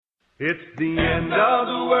It's the end of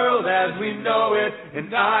the world as we know it, and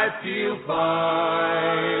I feel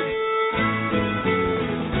fine.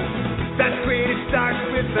 That creative starts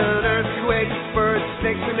with an earthquake, birds,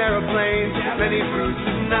 snakes, and aeroplanes. Many fruits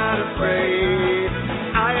and not afraid.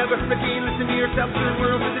 I have a routine, listen to yourself, third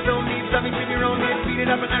world with its own needs. Something to your own needs, beat it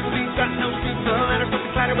up and actual beats. Got no streets, the ladder, something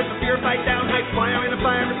clatter with the fear, fight down, heights, fire in a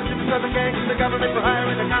fire. Mississippi Southern gangs and the government for hire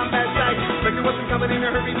in the combat site. Spectre wasn't coming in a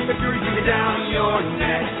hurry, the fury beat it down your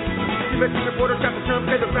neck. Investing reporter, trap the jump,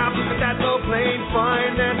 pay the problem with that low plane.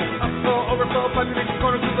 Fine, then upfall, overflow, population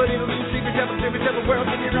corner, two, but it'll lose, secret devil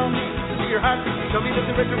world in your own needs. Your heart, tell me that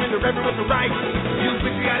the richer and the reverend was the right. You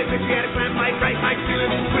patriotic plan, fight right, my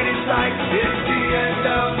feeling quit inside. It's the end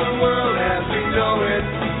of the world as we know it.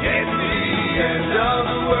 It's the end of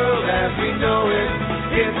the world as we know it.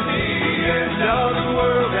 It's the end of the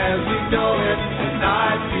world as we know it, and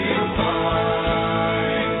I feel fine.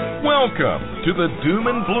 Welcome to the Doom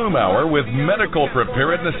and Bloom Hour with medical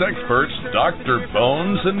preparedness experts Dr.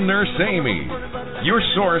 Bones and Nurse Amy. Your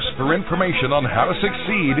source for information on how to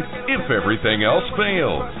succeed if everything else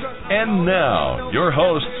fails. And now, your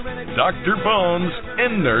hosts, Dr. Bones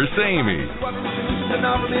and Nurse Amy. It's the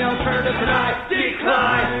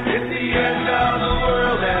end of the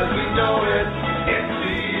world as we know it. It's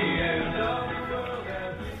the end of the world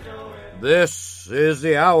as we know it. This is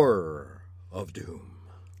the hour of doom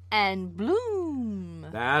and bloom.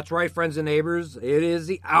 That's right, friends and neighbors. It is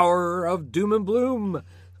the hour of doom and bloom.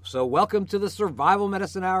 So welcome to the Survival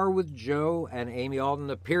Medicine Hour with Joe and Amy Alton,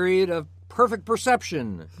 a period of perfect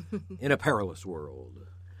perception in a perilous world.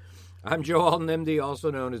 I'm Joe Alton, MD,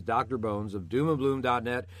 also known as Dr. Bones of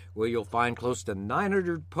doomandbloom.net, where you'll find close to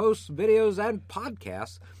 900 posts, videos, and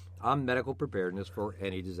podcasts on medical preparedness for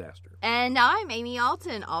any disaster. And I'm Amy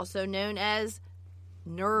Alton, also known as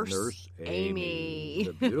Nurse Amy.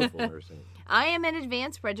 The beautiful Nurse Amy. I am an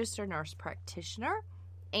advanced registered nurse practitioner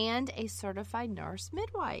and a certified nurse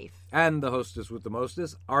midwife. And the hostess with the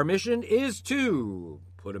mostest. Our mission is to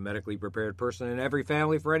put a medically prepared person in every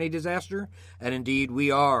family for any disaster. And indeed, we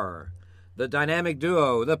are the dynamic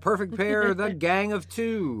duo, the perfect pair, the gang of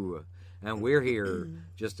two. And we're here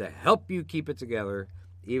just to help you keep it together,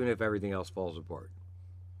 even if everything else falls apart.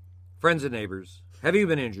 Friends and neighbors, have you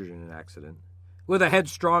been injured in an accident? With a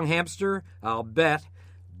headstrong hamster? I'll bet.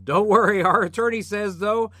 Don't worry, our attorney says,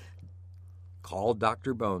 though, call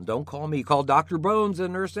Dr. Bones. Don't call me. Call Dr. Bones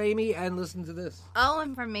and Nurse Amy and listen to this. All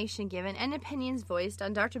information given and opinions voiced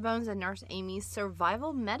on Dr. Bones and Nurse Amy's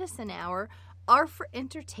Survival Medicine Hour are for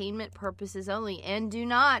entertainment purposes only and do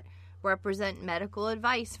not represent medical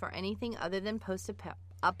advice for anything other than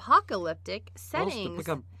post-apocalyptic settings.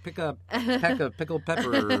 Pick a peck of pickled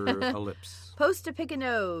pepper ellipse.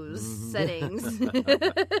 Post-a-pick-a-nose settings.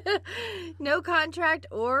 No contract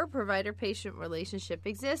or provider-patient relationship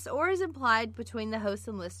exists or is implied between the host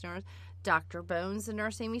and listeners. Dr. Bones and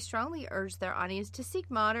Nurse Amy strongly urge their audience to seek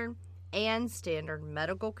modern and standard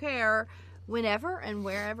medical care whenever and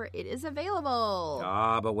wherever it is available.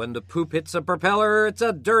 But when the poop hits a propeller, it's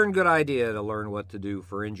a darn good idea to learn what to do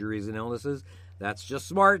for injuries and illnesses. That's just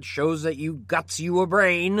smart. Shows that you a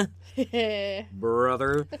brain,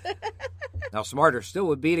 brother. Now, smarter still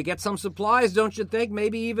would be to get some supplies, don't you think?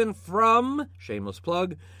 Maybe even from, shameless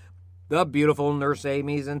plug, the beautiful Nurse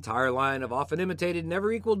Amy's entire line of often imitated,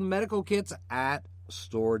 never equaled medical kits at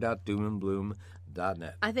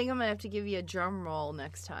store.doomandbloom.net. I think I'm going to have to give you a drum roll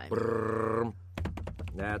next time. Brrr.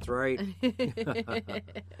 That's right.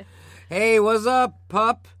 Hey, what's up,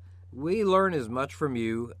 pup? We learn as much from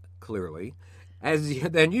you, clearly,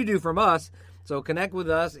 than you do from us. So connect with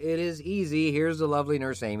us. It is easy. Here's the lovely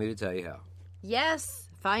Nurse Amy to tell you how. Yes.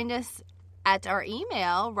 Find us at our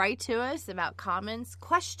email. Write to us about comments,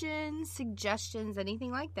 questions, suggestions,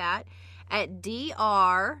 anything like that at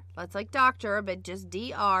Dr. That's like doctor, but just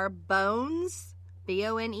Dr. Bones,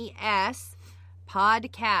 Bones,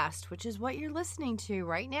 podcast, which is what you're listening to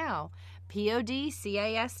right now.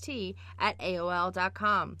 podcast at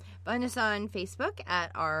AOL.com. Find us on Facebook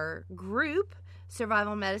at our group,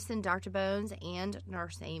 Survival Medicine, Dr. Bones, and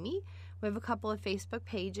Nurse Amy. We have a couple of Facebook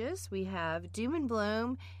pages. We have Doom and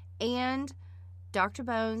Bloom and Dr.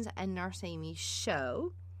 Bones and Nurse Amy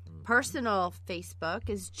Show. Personal Facebook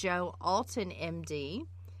is Joe Alton, MD.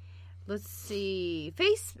 Let's see.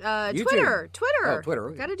 Twitter. Oh,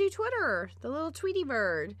 Twitter. Got to do Twitter. The little Tweety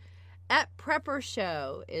bird. At Prepper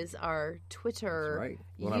Show is our Twitter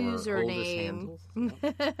username.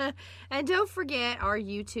 Yep. And don't forget our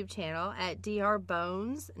YouTube channel at Dr.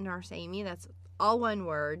 Bones Nurse Amy. That's all one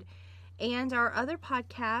word. And our other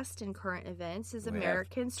podcast and current events is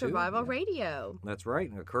American Survival Radio. That's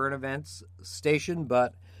right. A current events station,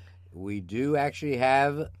 but We do actually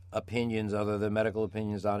have opinions other than medical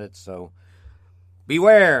opinions on it, so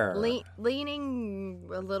beware. Leaning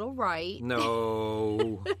a little right.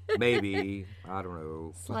 No, maybe. I don't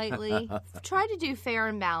know. Slightly. Try to do fair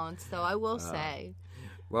and balanced, though, I will say.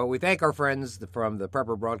 Well, we thank our friends from the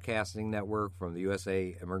Prepper Broadcasting Network, from the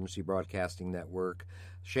USA Emergency Broadcasting Network,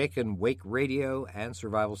 Shake and Wake Radio, and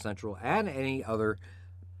Survival Central, and any other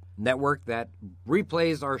network that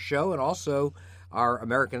replays our show. And also, our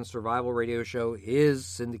American Survival Radio show is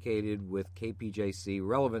syndicated with KPJC,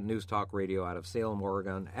 Relevant News Talk Radio out of Salem,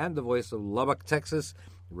 Oregon, and the voice of Lubbock, Texas,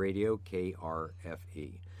 Radio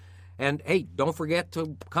KRFE. And, hey, don't forget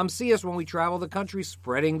to come see us when we travel the country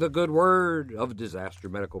spreading the good word of disaster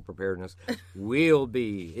medical preparedness. We'll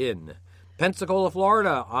be in Pensacola,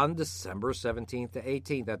 Florida on December 17th to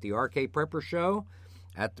 18th at the RK Prepper Show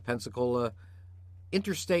at the Pensacola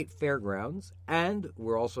Interstate Fairgrounds. And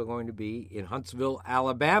we're also going to be in Huntsville,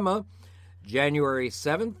 Alabama, January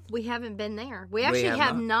 7th. We haven't been there. We actually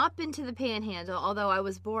have not been to the Panhandle, although I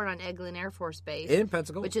was born on Eglin Air Force Base. In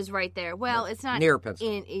Pensacola? Which is right there. Well, it's not near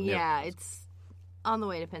Pensacola. It's on the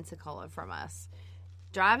way to Pensacola from us.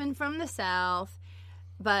 Driving from the south.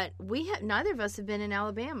 But neither of us have been in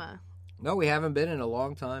Alabama. No, we haven't been in a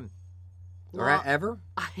long time. Or ever?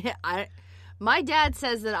 My dad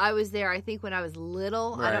says that I was there, I think, when I was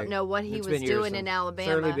little. Right. I don't know what he was doing in Alabama.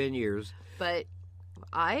 Certainly been years. But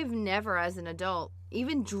I've never, as an adult,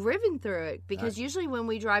 even driven through it. Because usually when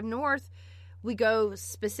we drive north, we go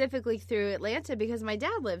specifically through Atlanta because my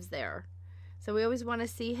dad lives there. So we always want to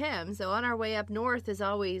see him. So on our way up north is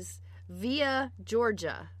always via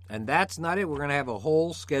Georgia. And that's not it. We're going to have a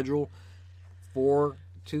whole schedule for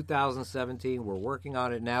 2017. We're working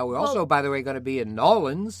on it now. We're also, by the way, going to be in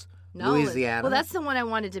Nolens, Louisiana. Well, that's the one I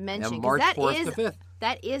wanted to mention. And March 4th to 5th.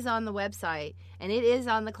 That is on the website, and it is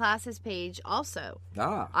on the classes page also.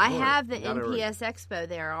 I have the NPS Expo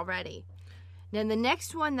there already. Now, the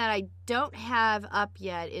next one that I don't have up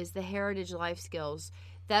yet is the Heritage Life Skills.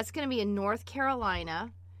 That's going to be in North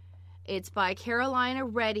Carolina. It's by Carolina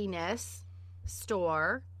Readiness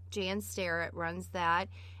Store. Jan Starrett runs that.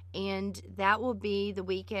 And that will be the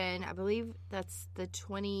weekend, I believe that's the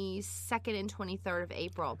 22nd and 23rd of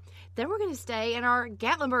April. Then we're going to stay in our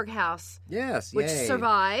Gatlinburg house. Yes, which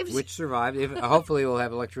survived. Hopefully we'll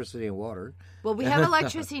have electricity and water. Well, we have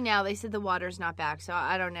electricity now. They said the water's not back, so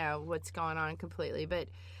I don't know what's going on completely. But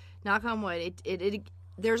knock on wood, it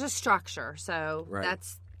there's a structure, so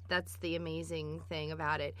that's the amazing thing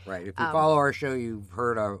about it. Right. If you follow our show, you've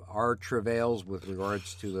heard our travails with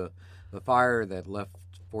regards to the fire that left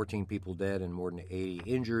 14 people dead and more than 80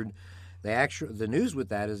 injured. The news with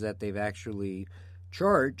that is that they've actually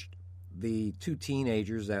charged the two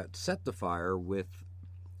teenagers that set the fire with,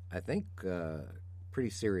 I think,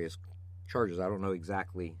 pretty serious charges. I don't know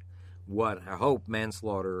exactly what. I hope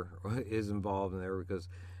manslaughter is involved in there because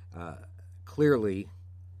clearly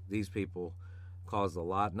these people caused a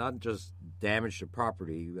lot, not just damage to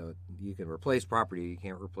property. You can replace property, you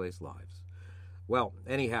can't replace lives. Well,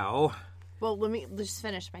 anyhow... Well, let me just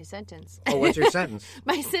finish my sentence. Oh, what's your sentence?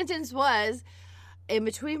 My sentence was, in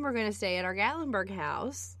between we're going to stay at our Gatlinburg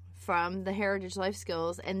house from the Heritage Life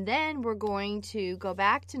Skills, and then we're going to go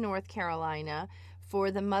back to North Carolina for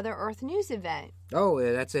the Mother Earth News event. Oh,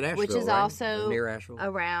 that's in Asheville, which is also near Asheville?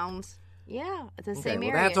 Around, the same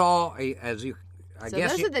area. That's all, as you, I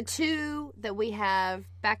guess. So those are the two that we have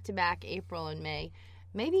back-to-back, April and May.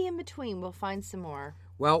 Maybe in between we'll find some more.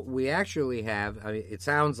 Well, we actually have, it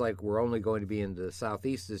sounds like we're only going to be in the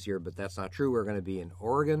Southeast this year, but that's not true. We're going to be in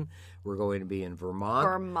Oregon. We're going to be in Vermont.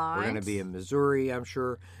 We're going to be in Missouri, I'm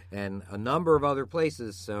sure, and a number of other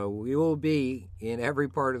places. So we will be in every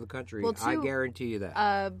part of the country. Well, I guarantee you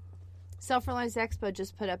that. Self-Reliance Expo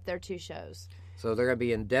just put up their 2 shows. So they're going to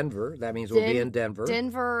be in Denver. That means we'll be in Denver.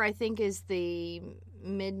 Denver, I think, is the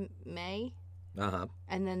mid-May. Uh-huh.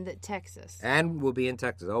 And then Texas. And we'll be in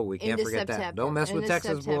Texas. Oh, we can't forget that. Don't mess with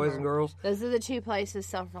Texas, boys and girls. Those are the 2 places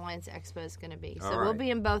Self-Reliance Expo is going to be. So we'll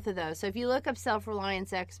be in both of those. So if you look up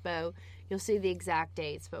Self-Reliance Expo, you'll see the exact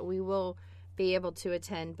dates. But we will be able to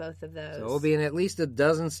attend both of those. So we'll be in at least a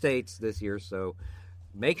dozen states this year. So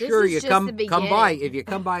make sure you come by. If you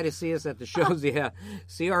come by to see us at the shows, you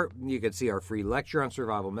can see our free lecture on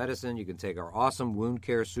survival medicine. You can take our awesome wound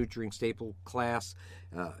care suturing staple class.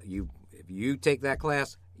 If you take that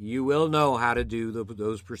class, you will know how to do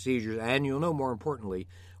those procedures, and you'll know, more importantly,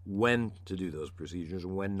 when to do those procedures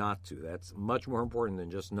and when not to. That's much more important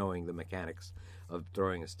than just knowing the mechanics of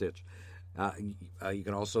throwing a stitch. You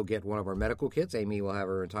can also get one of our medical kits. Amy will have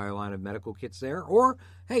her entire line of medical kits there. Or,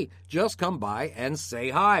 hey, just come by and say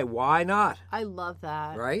hi. Why not? I love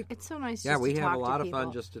that. Right? It's so nice Yeah, just we to have talk a lot to of people.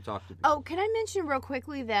 fun just to talk to people. Oh, can I mention real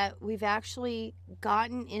quickly that we've actually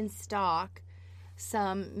gotten in stock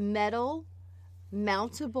some metal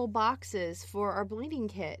mountable boxes for our bleeding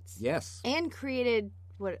kits. Yes. And created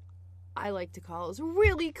what I like to call is a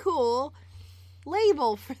really cool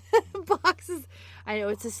label for the boxes. I know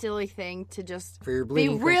it's a silly thing to just For your be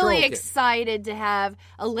bleeding really control kit. excited to have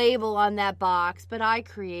a label on that box, but I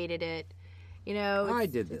created it. You know, I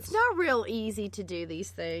did this. It's not real easy to do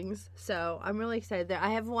these things, so I'm really excited. That I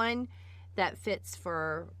have one that fits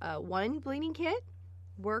for one bleeding kit,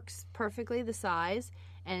 works perfectly the size,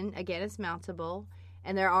 and again, it's mountable.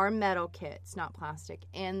 And there are metal kits, not plastic.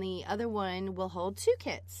 And the other one will hold 2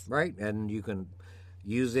 kits. Right, and you can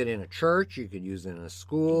use it in a church. You can use it in a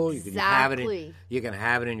school. Exactly. You can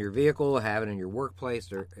have it in your vehicle. Have it in your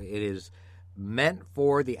workplace. It is meant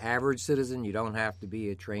for the average citizen. You don't have to be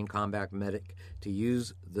a trained combat medic to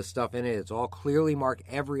use the stuff in it. It's all clearly marked.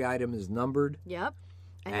 Every item is numbered. Yep.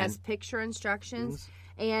 It has picture instructions.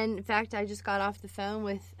 And in fact, I just got off the phone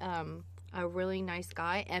with a really nice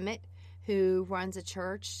guy, Emmett, who runs a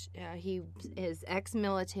church. He is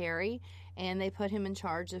ex-military, and they put him in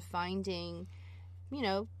charge of finding, you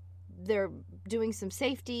know, they're doing some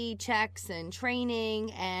safety checks and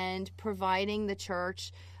training and providing the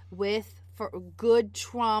church with for good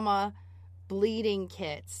trauma bleeding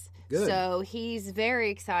kits. Good. So he's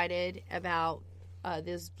very excited about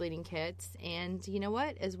those bleeding kits, and you know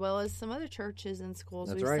what? As well as some other churches and schools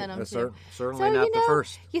That's we right. sent them That's to. certainly So, not you the know,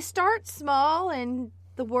 first. You start small, and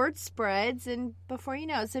the word spreads, and before you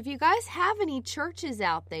know it. So if you guys have any churches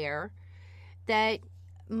out there that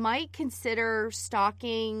might consider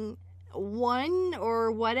stocking one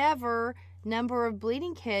or whatever number of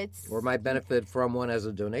bleeding kits, Or might benefit from one as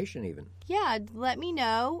a donation even. yeah, let me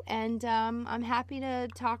know, and I'm happy to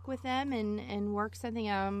talk with them and work something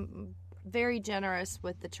out. I'm very generous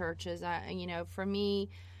with the churches. You know, for me,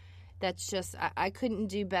 that's just, I couldn't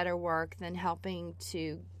do better work than helping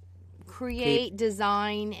to create,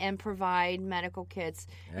 design, and provide medical kits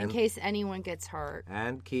in case anyone gets hurt.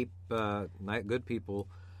 And keep good people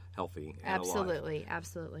healthy and alive.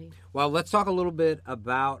 Absolutely. Well, let's talk a little bit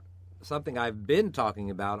about something I've been talking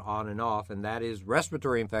about on and off, and that is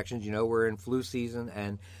respiratory infections. You know, we're in flu season,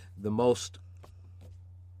 and the most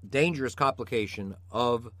dangerous complication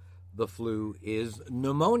of the flu is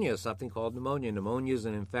pneumonia, something called pneumonia. Pneumonia is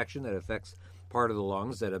an infection that affects part of the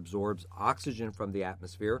lungs that absorbs oxygen from the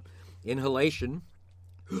atmosphere. Inhalation,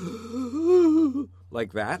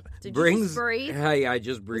 like that, Did brings. you just breathe? I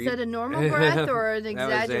just breathed. Is that a normal breath or an That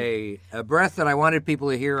exaggeration? was a breath that I wanted people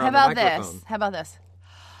to hear How on the about microphone. this? How about this?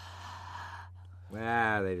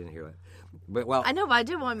 They didn't hear that. But, well, I know, but I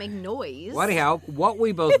didn't want to make noise. well, anyhow, what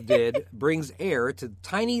we both did brings air to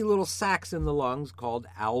tiny little sacs in the lungs called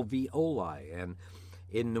alveoli. And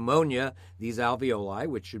in pneumonia, these alveoli,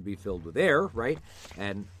 which should be filled with air, right,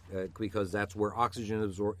 and because that's where oxygen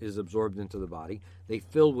is absorbed into the body, they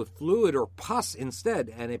fill with fluid or pus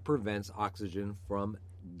instead, and it prevents oxygen from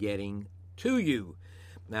getting to you.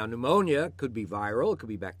 Now, pneumonia could be viral, it could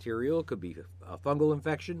be bacterial, it could be a fungal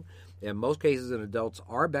infection. In most cases in adults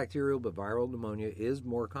are bacterial, but viral pneumonia is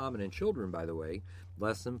more common in children, by the way,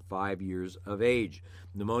 less than 5 years of age.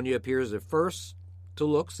 Pneumonia appears at first to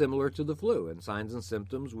look similar to the flu, and signs and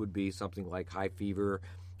symptoms would be something like high fever,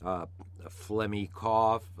 a phlegmy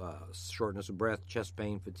cough, shortness of breath, chest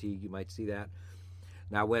pain, fatigue. You might see that.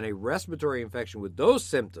 Now, when a respiratory infection with those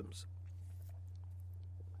symptoms,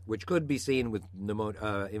 which could be seen with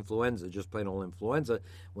influenza, just plain old influenza,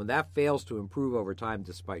 when that fails to improve over time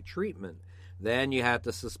despite treatment, then you have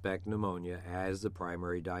to suspect pneumonia as the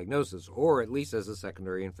primary diagnosis, or at least as a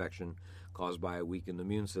secondary infection caused by a weakened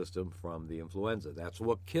immune system from the influenza. That's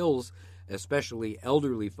what kills especially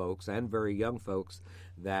elderly folks and very young folks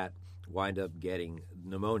that wind up getting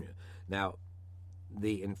pneumonia. Now,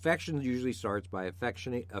 the infection usually starts by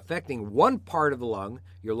affecting one part of the lung.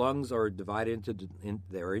 Your lungs are divided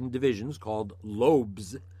they're in divisions called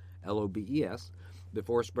lobes, L-O-B-E-S,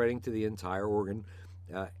 before spreading to the entire organ.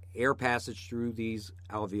 Air passage through these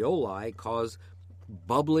alveoli cause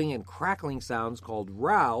bubbling and crackling sounds called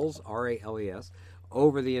rales, R-A-L-E-S,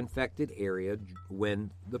 over the infected area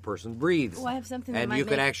when the person breathes. Oh, I have something that and might you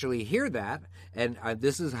make... can actually hear that, and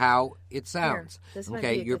this is how it sounds. Here, this might be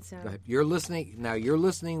a you're, good sound. You're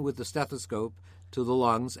listening with the stethoscope to the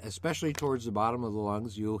lungs, especially towards the bottom of the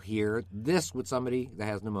lungs. You'll hear this with somebody that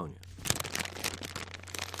has pneumonia.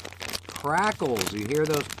 Crackles. You hear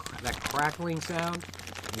that crackling sound?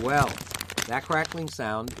 Well, That crackling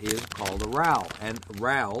sound is called a rowl,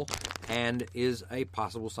 and is a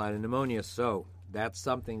possible sign of pneumonia. So that's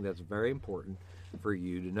something that's very important for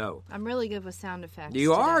you to know. I'm really good with sound effects. You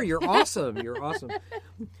today. are. You're awesome. You're awesome.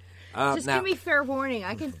 Just give me fair warning.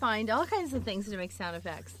 I can find all kinds of things to make sound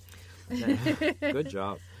effects. Good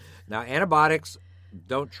job. Now, antibiotics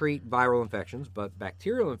don't treat viral infections, but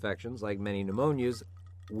bacterial infections, like many pneumonias,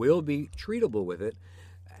 will be treatable with it.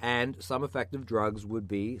 And some effective drugs would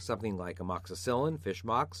be something like amoxicillin, fish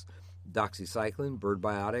mox, doxycycline, bird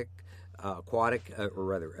biotic,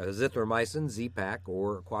 azithromycin, Z-Pak,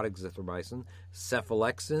 or aquatic zithromycin,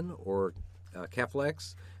 cephalexin, or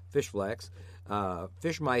Keflex, Fishflex,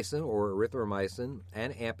 fishmycin, or erythromycin,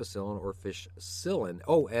 and ampicillin, or fishcillin.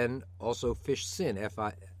 Oh, and also fishcin,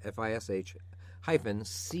 F-I-S-H hyphen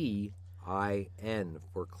C-I-N,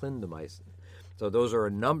 for clindamycin. So those are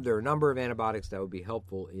there are a number of antibiotics that would be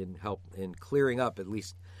helpful in clearing up at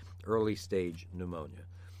least early stage pneumonia.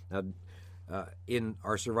 Now, in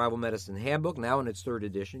our Survival Medicine Handbook, now in its 3rd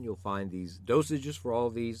edition, you'll find these dosages for all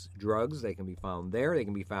of these drugs. They can be found there. They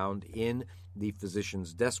can be found in the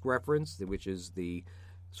physician's desk reference, which is the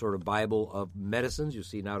sort of Bible of medicines. You'll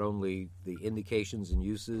see not only the indications and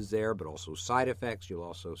uses there, but also side effects. You'll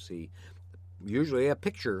also see usually a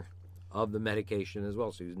picture of the medication as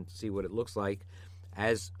well, so you can see what it looks like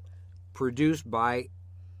as produced by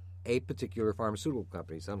a particular pharmaceutical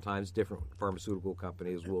company. Sometimes different pharmaceutical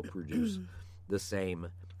companies will produce the same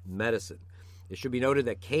medicine. It should be noted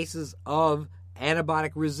that cases of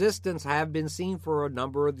antibiotic resistance have been seen for a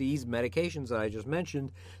number of these medications that I just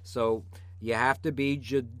mentioned, so you have to be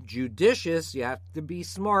judicious, you have to be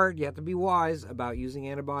smart, you have to be wise about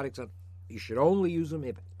using antibiotics. You should only use them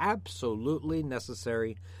if absolutely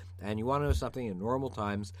necessary. And you want to know something in normal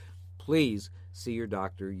times, please see your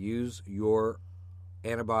doctor. Use your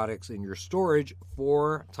antibiotics in your storage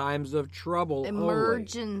for times of trouble.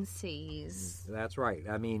 Emergencies. Only. That's right.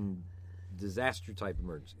 I mean, disaster-type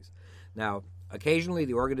emergencies. Now, occasionally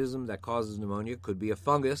the organism that causes pneumonia could be a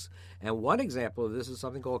fungus. And one example of this is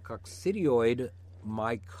something called coccidioid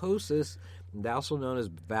mycosis, also known as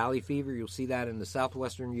valley fever. You'll see that in the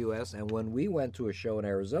southwestern U.S. And when we went to a show in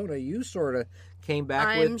Arizona, you sort of came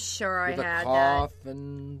back with a cough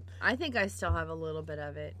and I think I still have a little bit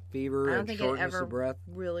of it. Fever and shortness of breath.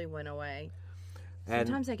 Really went away.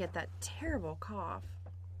 Sometimes I get that terrible cough.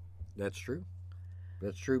 That's true.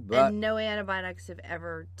 That's true. But and no antibiotics have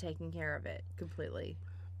ever taken care of it completely.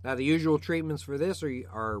 Now, the usual treatments for this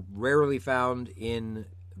are rarely found in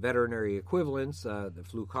veterinary equivalents. The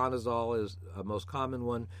fluconazole is a most common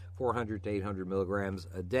one, 400 to 800 milligrams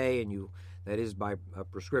a day, and that is by a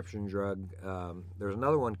prescription drug. There's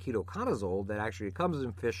another one, ketoconazole, that actually comes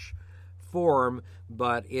in fish form,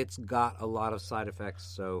 but it's got a lot of side effects,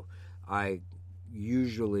 so I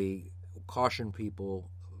usually caution people,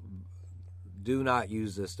 do not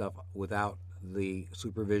use this stuff without the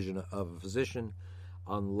supervision of a physician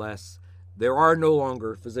unless there are no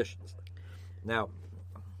longer physicians. Now,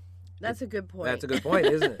 that's a good point. That's a good point,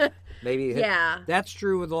 isn't it? Maybe yeah. That's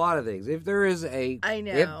true with a lot of things. If there is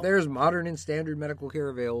if there's modern and standard medical care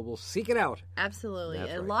available, seek it out. Absolutely. That's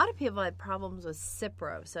and right. A lot of people have problems with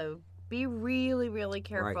Cipro, so be really, really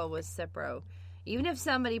careful with Cipro. Even if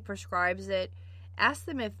somebody prescribes it, ask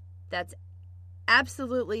them if that's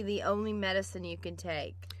absolutely the only medicine you can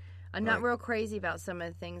take. I'm not real crazy about some of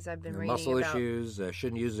the things I've been reading muscle about. issues,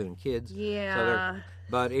 shouldn't use it in kids. Yeah.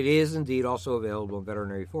 But it is indeed also available in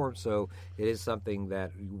veterinary form, so it is something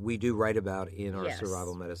that we do write about in our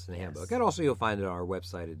Survival Medicine Handbook. And also you'll find it on our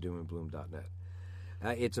website at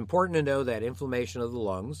doomandbloom.net. It's important to know that inflammation of the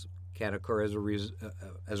lungs can occur as a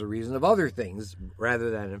reason of other things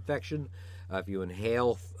rather than infection. If you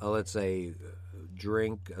inhale, let's say,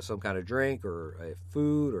 drink, some kind of drink or a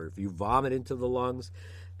food, or if you vomit into the lungs,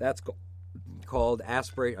 that's called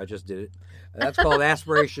aspiration. I just did it. That's called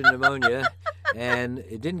aspiration pneumonia, and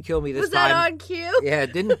it didn't kill me this time. Was that on cue? Yeah,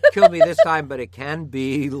 it didn't kill me this time, but it can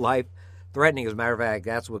be life-threatening. As a matter of fact,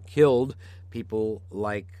 that's what killed people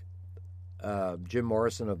like Jim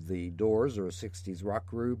Morrison of the Doors, or a 60s rock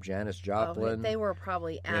group, Janis Joplin. They were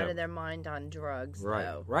probably out of their mind on drugs,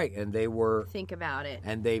 though. Right, and they were... Think about it.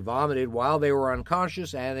 And they vomited while they were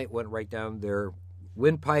unconscious, and it went right down their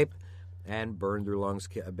windpipe and burned their lungs,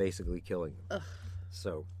 basically killing them. Ugh.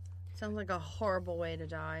 So, sounds like a horrible way to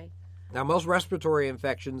die. Now, most respiratory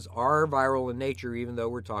infections are viral in nature, even though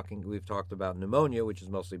we've talked about pneumonia, which is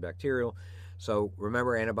mostly bacterial. So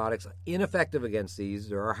remember, antibiotics are ineffective against these.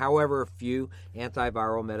 There are, however, a few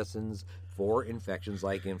antiviral medicines for infections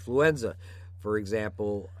like influenza. For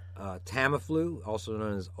example, Tamiflu, also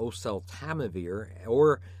known as oseltamivir,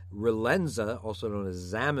 or Relenza, also known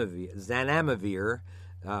as zanamivir.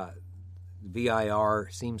 VIR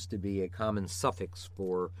seems to be a common suffix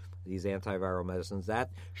for these antiviral medicines.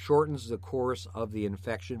 That shortens the course of the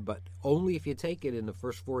infection, but only if you take it in the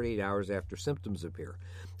first 48 hours after symptoms appear.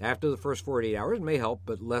 After the first 48 hours, it may help,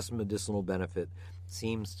 but less medicinal benefit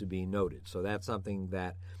seems to be noted. So that's something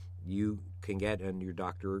that you can get, and your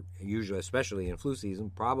doctor, usually, especially in flu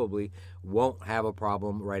season, probably won't have a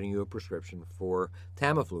problem writing you a prescription for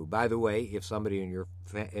Tamiflu. By the way, if somebody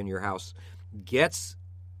in your house gets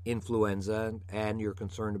influenza and you're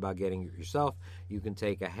concerned about getting it yourself, you can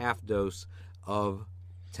take a half dose of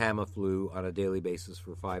Tamiflu on a daily basis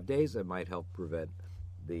for 5 days. That might help prevent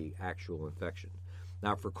the actual infection.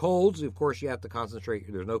 Now, for colds, of course, you have to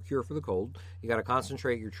concentrate. There's no cure for the cold. You got to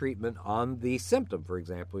concentrate your treatment on the symptom. For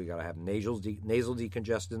example, you got to have nasal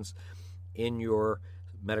decongestants in your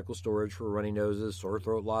medical storage for runny noses, sore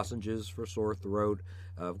throat lozenges for sore throat,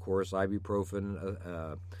 of course,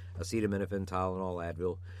 ibuprofen, acetaminophen, Tylenol,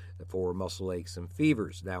 Advil for muscle aches and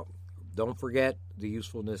fevers. Now, don't forget the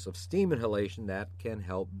usefulness of steam inhalation. That can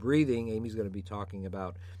help breathing. Amy's going to be talking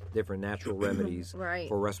about different natural remedies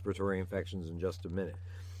for respiratory infections in just a minute.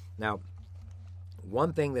 Now,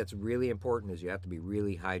 one thing that's really important is you have to be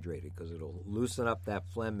really hydrated, because it'll loosen up that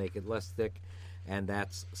phlegm, make it less thick, and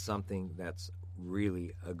that's something that's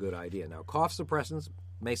really a good idea. Now, cough suppressants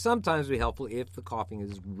may sometimes be helpful if the coughing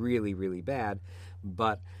is really, really bad,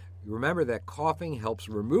 but remember that coughing helps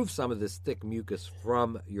remove some of this thick mucus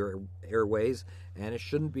from your airways, and it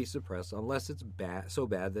shouldn't be suppressed unless it's so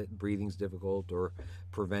bad that breathing's difficult or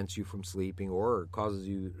prevents you from sleeping or causes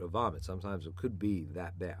you to vomit. Sometimes it could be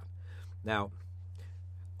that bad. Now,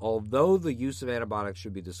 although the use of antibiotics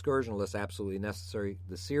should be discouraged unless absolutely necessary,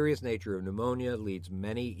 the serious nature of pneumonia leads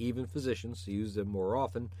many, even physicians, to use them more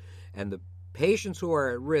often, and the patients who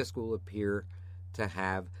are at risk will appear to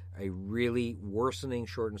have a really worsening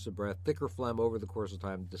shortness of breath, thicker phlegm over the course of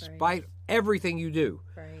time, despite everything you do.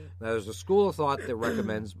 Now, there's a school of thought that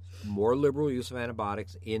recommends more liberal use of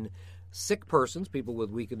antibiotics in sick persons, people with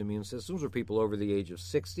weakened immune systems, or people over the age of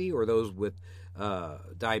 60, or those with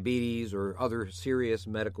diabetes or other serious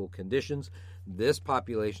medical conditions. This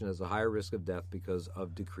population has a higher risk of death because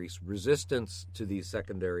of decreased resistance to these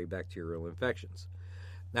secondary bacterial infections.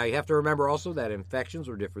 Now, you have to remember also that infections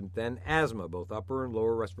are different than asthma. Both upper and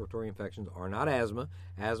lower respiratory infections are not asthma.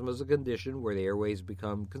 Asthma is a condition where the airways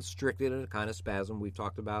become constricted in a kind of spasm. We've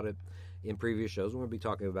talked about it in previous shows, and we'll be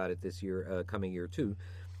talking about it this year, coming year too.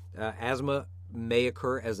 Asthma may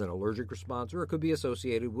occur as an allergic response, or it could be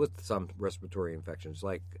associated with some respiratory infections,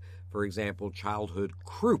 like, for example, childhood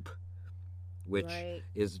croup, which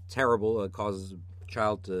is terrible. It causes a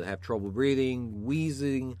child to have trouble breathing,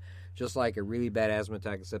 wheezing, just like a really bad asthma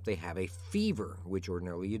attack, except they have a fever, which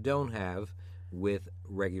ordinarily you don't have with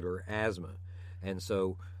regular asthma. And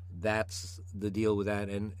so that's the deal with that.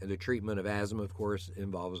 And the treatment of asthma, of course,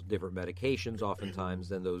 involves different medications oftentimes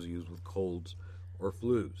than those used with colds or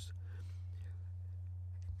flus.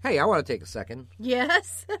 Hey, I want to take a second.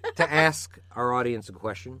 Yes. to ask our audience a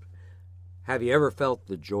question. Have you ever felt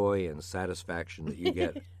the joy and satisfaction that you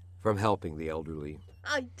get from helping the elderly?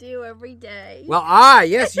 I do every day. Well,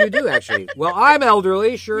 yes, you do, actually. Well, I'm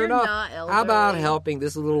elderly, sure enough. Not elderly. How about helping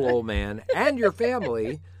this little old man and your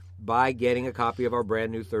family by getting a copy of our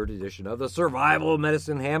brand new 3rd edition of the Survival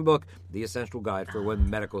Medicine Handbook, the essential guide for when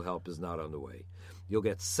medical help is not on the way. You'll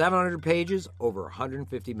get 700 pages, over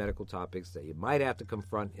 150 medical topics that you might have to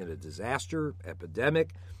confront in a disaster,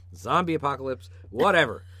 epidemic, zombie apocalypse,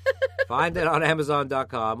 whatever. Find it on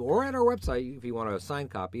Amazon.com or at our website if you want a signed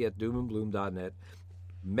copy at doomandbloom.net.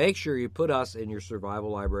 Make sure you put us in your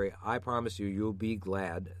survival library. I promise you, you'll be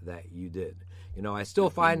glad that you did. You know, I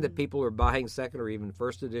still find that people are buying 2nd or even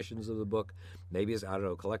 1st editions of the book. Maybe it's,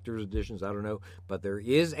 collector's editions, I don't know. But there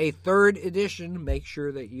is a 3rd edition. Make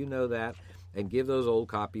sure that you know that. And give those old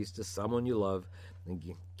copies to someone you love.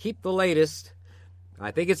 And keep the latest.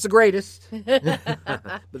 I think it's the greatest.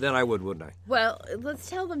 But then I wouldn't I? Well, let's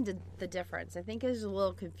tell them the difference. I think there's a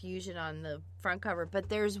little confusion on the front cover, but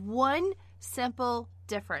there's one simple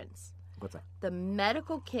difference. What's that? The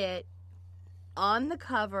medical kit on the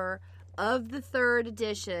cover of the 3rd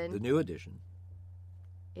edition, the new edition,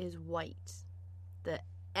 is white. The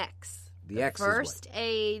X. The X first is white.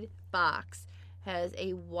 Aid box has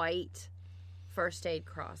a white first aid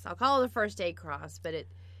cross. I'll call it a first aid cross, but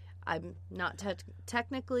I'm not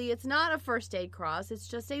technically, it's not a first aid cross. It's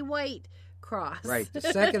just a white cross. Right. The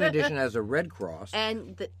 2nd edition has a red cross.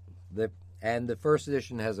 And the 1st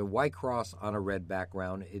edition has a white cross on a red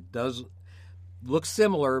background. It does look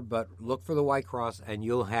similar, but look for the white cross, and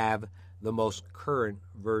you'll have the most current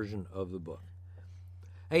version of the book.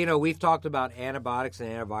 Hey, we've talked about antibiotics and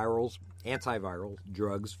antiviral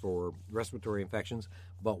drugs for respiratory infections,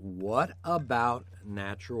 but what about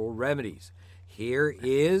natural remedies? Here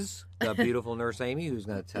is the beautiful Nurse Amy, who's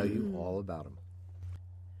going to tell you all about them.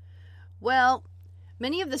 Well,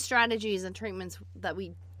 many of the strategies and treatments that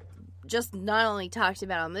we just not only talked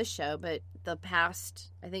about on this show, but the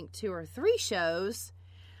past, I think, 2 or 3 shows,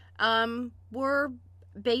 were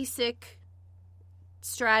basic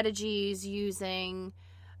strategies using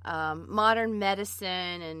modern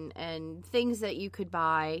medicine and things that you could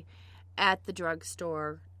buy at the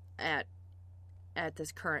drugstore at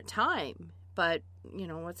this current time. But,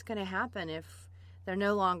 what's going to happen if they're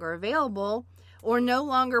no longer available or no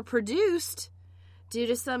longer produced due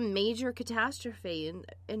to some major catastrophe?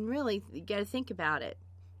 And really, you got to think about it.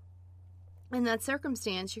 In that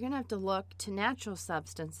circumstance, you're going to have to look to natural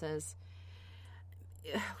substances.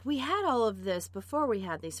 We had all of this before we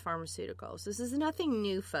had these pharmaceuticals. This is nothing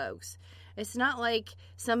new, folks. It's not like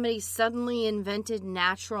somebody suddenly invented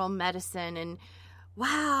natural medicine and,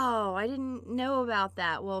 wow, I didn't know about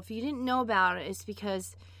that. Well, if you didn't know about it, it's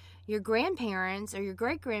because your grandparents or your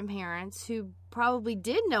great-grandparents, who probably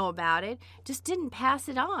did know about it, just didn't pass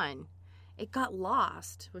it on. It got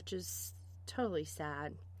lost, which is totally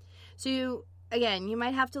sad. So, again, you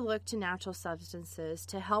might have to look to natural substances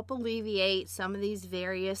to help alleviate some of these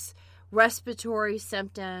various respiratory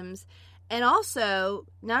symptoms, and also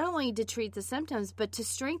not only to treat the symptoms, but to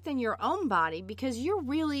strengthen your own body, because you're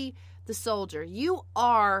really the soldier. You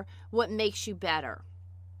are what makes you better.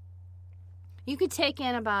 You could take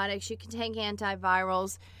antibiotics, you can take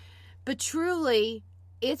antivirals, but truly,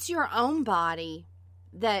 it's your own body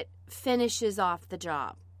that finishes off the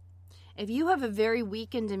job. If you have a very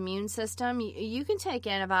weakened immune system, you can take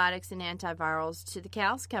antibiotics and antivirals to the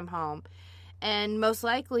cows come home. And most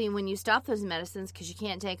likely, when you stop those medicines, because you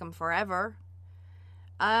can't take them forever,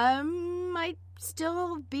 might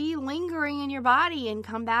still be lingering in your body and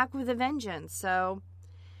come back with a vengeance. So,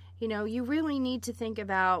 you really need to think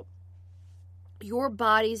about your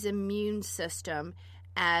body's immune system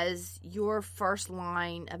as your first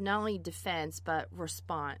line of not only defense, but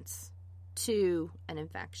response to an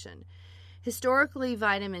infection. Historically,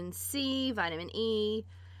 vitamin C, vitamin E,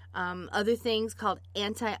 other things called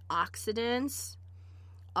antioxidants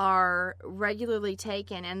are regularly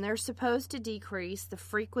taken, and they're supposed to decrease the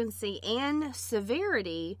frequency and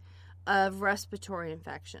severity of respiratory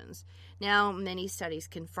infections. Now, many studies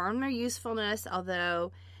confirm their usefulness,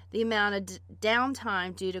 although the amount of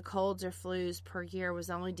downtime due to colds or flus per year was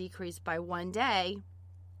only decreased by 1 day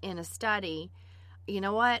in a study. You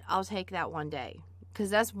know what? I'll take that 1 day, because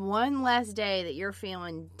that's one less day that you're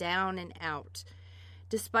feeling down and out.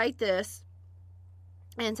 Despite this,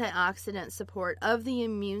 antioxidant support of the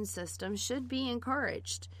immune system should be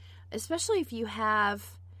encouraged, especially if you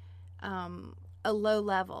have a low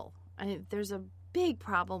level. There's a big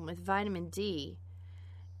problem with vitamin D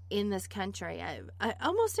in this country.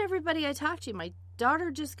 Almost everybody I talk to, my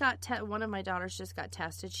daughter just got one of my daughters just got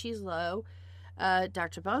tested. She's low.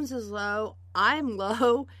 Dr. Bones is low. I'm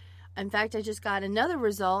low. In fact, I just got another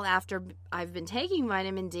result after I've been taking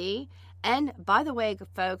vitamin D. And by the way,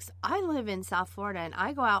 folks, I live in South Florida, and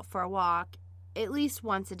I go out for a walk at least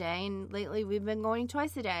once a day. And lately we've been going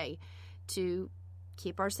twice a day to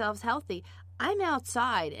keep ourselves healthy. I'm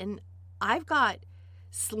outside, and I've got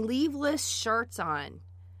sleeveless shirts on.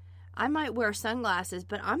 I might wear sunglasses,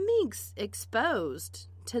 but I'm being exposed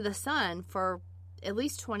to the sun for at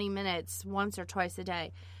least 20 minutes once or twice a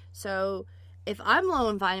day. So if I'm low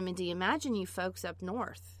in vitamin D, imagine you folks up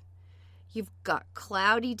north. You've got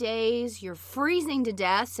cloudy days, you're freezing to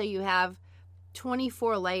death, so you have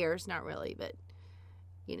 24 layers, not really, but,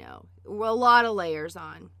 a lot of layers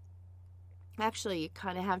on. Actually, you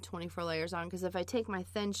kind of have 24 layers on, because if I take my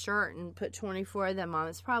thin shirt and put 24 of them on,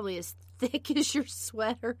 it's probably as thick as your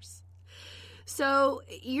sweaters. So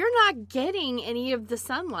you're not getting any of the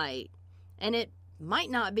sunlight, and it might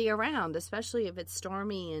not be around, especially if it's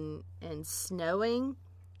stormy and snowing.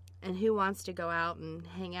 And who wants to go out and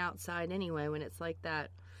hang outside anyway when it's like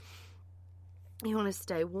that? You want to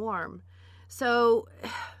stay warm. So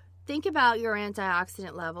think about your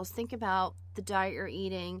antioxidant levels. Think about the diet you're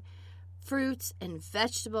eating. Fruits and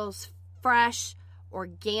vegetables, fresh,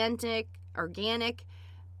 organic,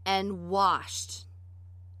 and washed.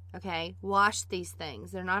 Okay? Wash these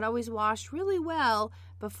things. They're not always washed really well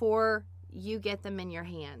before you get them in your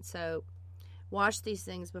hand. So wash these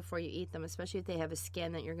things before you eat them, especially if they have a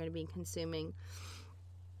skin that you're going to be consuming.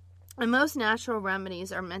 And most natural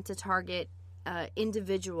remedies are meant to target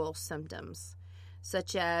individual symptoms.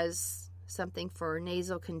 such as something for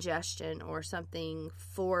nasal congestion or something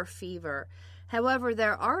for fever. However,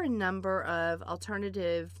 there are a number of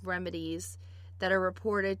alternative remedies that are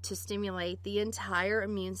reported to stimulate the entire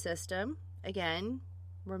immune system. Again,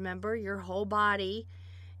 remember, your whole body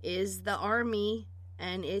is the army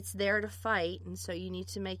and it's there to fight, and so you need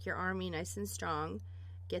to make your army nice and strong,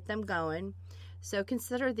 get them going. So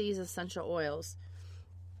consider these essential oils: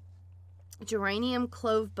 geranium,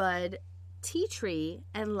 clove bud, tea tree,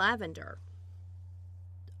 and lavender.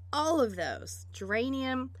 All of those: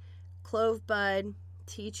 geranium, clove bud,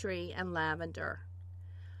 tea tree, and lavender.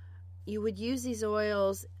 You would use these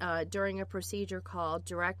oils during a procedure called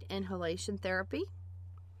direct inhalation therapy,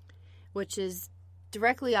 which is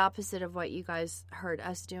directly opposite of what you guys heard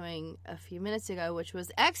us doing a few minutes ago, which was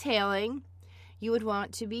exhaling. You would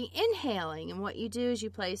want to be inhaling, and what you do is you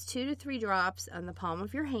place 2 to 3 drops on the palm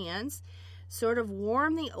of your hands, sort of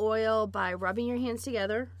warm the oil by rubbing your hands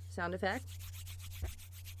together, sound effect.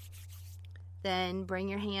 Then bring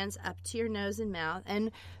your hands up to your nose and mouth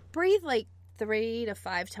and breathe like 3 to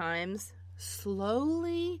 5 times,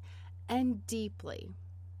 slowly and deeply,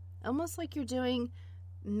 almost like you're doing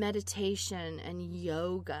meditation and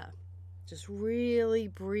yoga. Just really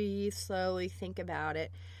breathe slowly, think about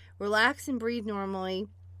it. Relax and breathe normally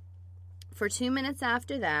for 2 minutes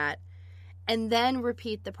after that, and then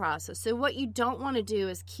repeat the process. So what you don't want to do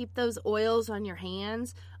is keep those oils on your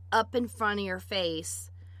hands up in front of your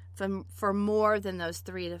face for more than those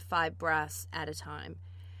 3 to 5 breaths at a time.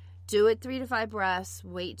 Do it 3 to 5 breaths,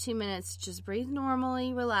 wait 2 minutes, just breathe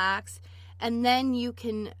normally, relax, and then you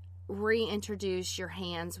can reintroduce your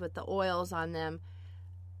hands with the oils on them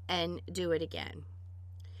and do it again.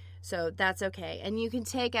 So that's okay. And you can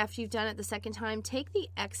take, after you've done it the second time, take the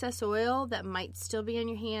excess oil that might still be on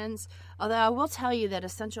your hands. Although I will tell you that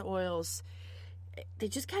essential oils, they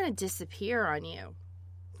just kind of disappear on you.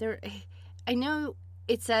 I know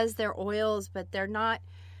it says they're oils, but they're not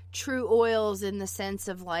true oils in the sense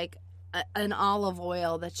of like an olive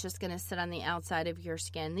oil that's just going to sit on the outside of your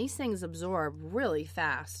skin. These things absorb really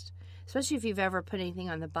fast, especially if you've ever put anything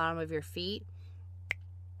on the bottom of your feet.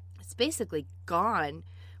 It's basically gone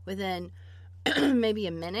within maybe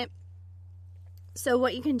a minute. So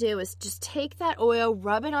what you can do is just take that oil,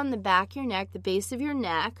 rub it on the back of your neck, the base of your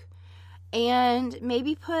neck, and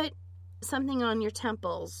maybe put something on your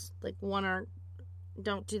temples, like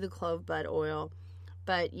don't do the clove bud oil,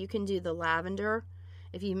 but you can do the lavender.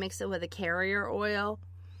 If you mix it with a carrier oil,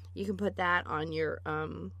 you can put that on your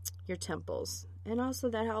temples. And also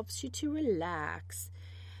that helps you to relax.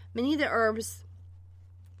 Many of the herbs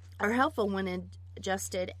are helpful when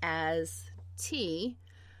adjusted as tea,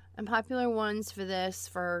 and popular ones for this,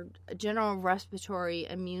 for general respiratory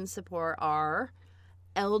immune support, are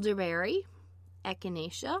elderberry,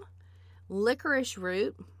 echinacea, licorice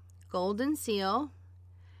root, golden seal,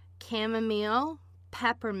 chamomile,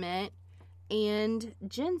 peppermint, and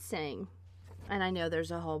ginseng. And I know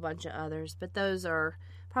there's a whole bunch of others, but those are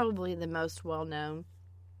probably the most well-known.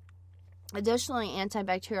 Additionally,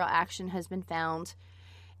 antibacterial action has been found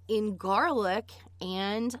in garlic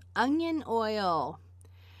and onion oil.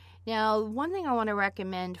 Now, one thing I want to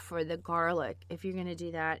recommend for the garlic, if you're going to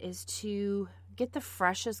do that, is to get the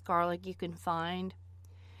freshest garlic you can find.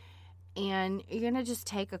 And you're going to just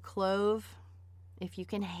take a clove. If you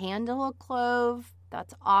can handle a clove,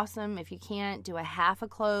 that's awesome. If you can't, do a half a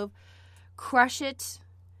clove. Crush it.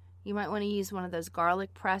 You might want to use one of those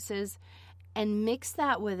garlic presses and mix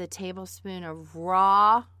that with a tablespoon of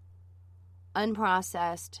raw,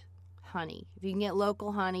 unprocessed honey. If you can get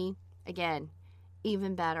local honey, again,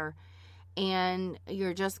 even better. And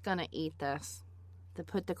you're just going to eat this. To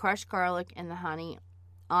put the crushed garlic and the honey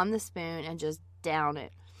on the spoon and just down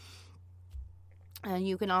it. And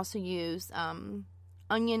you can also use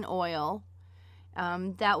onion oil.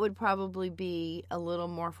 That would probably be a little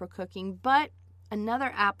more for cooking. But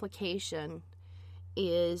another application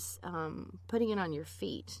is putting it on your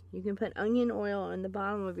feet. You can put onion oil on the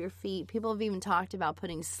bottom of your feet. People have even talked about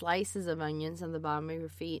putting slices of onions on the bottom of your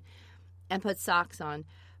feet and put socks on.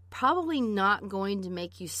 Probably not going to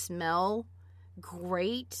make you smell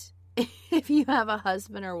great if you have a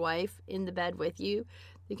husband or wife in the bed with you.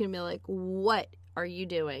 You can be like, what are you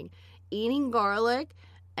doing? Eating garlic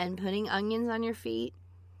and putting onions on your feet?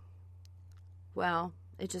 Well,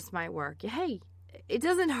 it just might work. Hey, it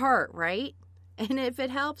doesn't hurt, right? And if it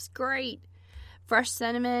helps, great. Fresh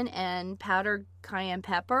cinnamon and powdered cayenne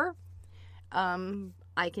pepper.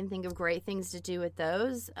 I can think of great things to do with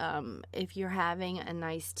those. If you're having a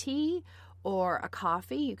nice tea or a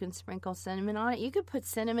coffee, you can sprinkle cinnamon on it. You could put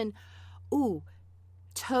cinnamon,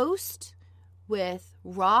 toast with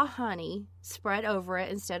raw honey spread over it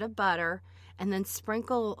instead of butter, and then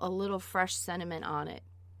sprinkle a little fresh cinnamon on it.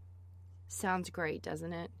 Sounds great,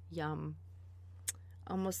 doesn't it? Yum.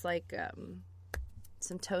 Almost like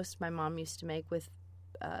some toast my mom used to make with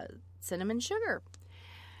cinnamon sugar.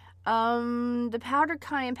 The powdered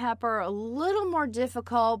cayenne pepper, a little more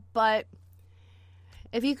difficult, but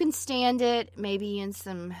if you can stand it, maybe in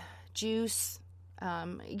some juice.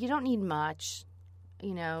 You don't need much,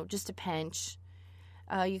 just a pinch.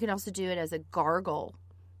 You can also do it as a gargle.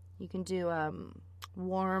 You can do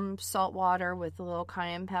warm salt water with a little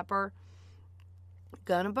cayenne pepper.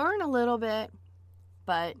 Gonna burn a little bit,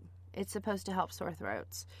 but it's supposed to help sore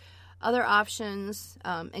throats. Other options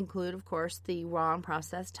include, of course, the raw and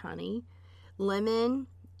processed honey, lemon,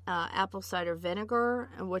 apple cider vinegar,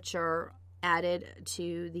 which are added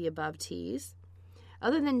to the above teas.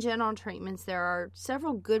 Other than general treatments, there are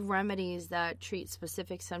several good remedies that treat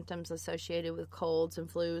specific symptoms associated with colds and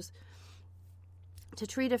flus. To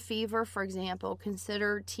treat a fever, for example,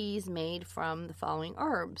 consider teas made from the following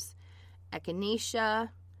herbs: echinacea,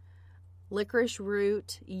 licorice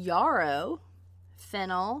root, yarrow,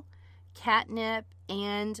 fennel, catnip,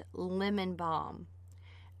 and lemon balm.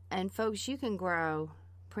 And folks, you can grow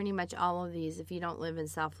pretty much all of these if you don't live in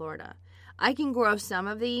South Florida. I can grow some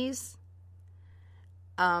of these,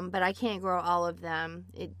 but I can't grow all of them.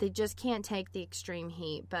 They just can't take the extreme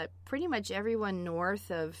heat. But pretty much everyone north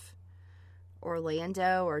of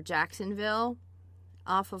Orlando or Jacksonville,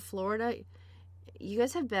 off of Florida, you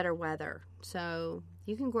guys have better weather. So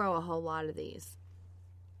you can grow a whole lot of these.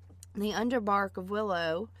 The underbark of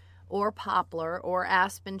willow or poplar or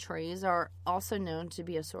aspen trees are also known to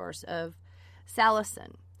be a source of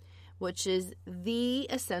salicin, which is the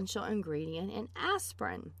essential ingredient in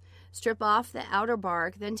aspirin. Strip off the outer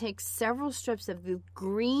bark, then take several strips of the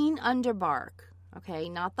green underbark, okay,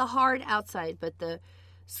 not the hard outside, but the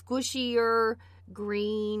squishier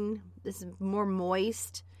green, this is more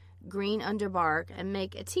moist green underbark, and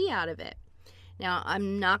make a tea out of it. Now,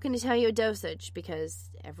 I'm not going to tell you a dosage because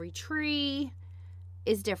every tree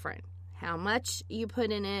is different. How much you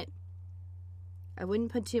put in it, I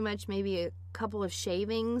wouldn't put too much, maybe a couple of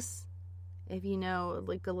shavings, if you know,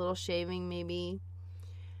 like a little shaving, maybe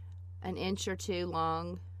an inch or two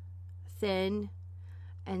long, thin,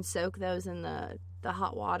 and soak those in the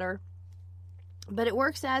hot water. But it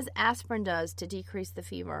works as aspirin does to decrease the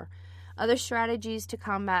fever. Other strategies to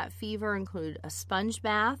combat fever include a sponge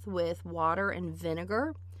bath with water and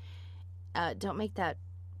vinegar. Don't make that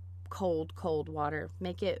cold water.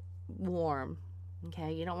 Make it warm.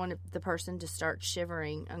 Okay, you don't want the person to start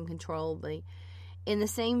shivering uncontrollably. In the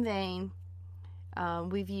same vein,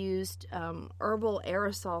 we've used herbal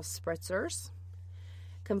aerosol spritzers.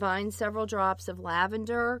 Combine several drops of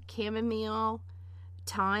lavender, chamomile,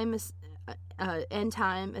 thyme,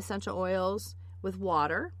 essential oils with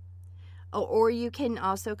water. Or you can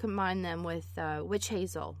also combine them with witch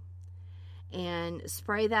hazel and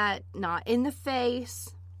spray that not in the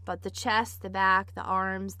face, but the chest, the back, the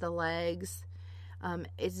arms, the legs.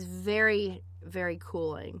 It's very, very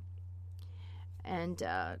cooling. And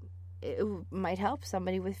it might help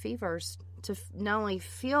somebody with fevers to not only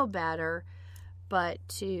feel better, but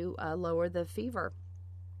to lower the fever.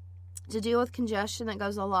 To deal with congestion that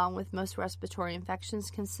goes along with most respiratory infections,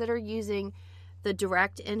 consider using the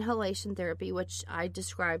direct inhalation therapy, which I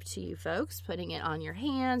described to you folks, putting it on your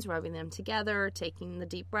hands, rubbing them together, taking the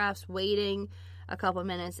deep breaths, waiting a couple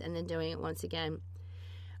minutes, and then doing it once again.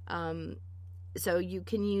 So you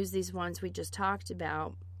can use these ones we just talked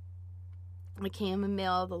about, the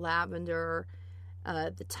chamomile, the lavender,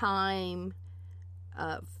 the thyme,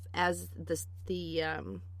 as this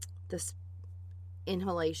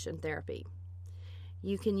inhalation therapy.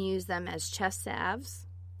 You can use them as chest salves.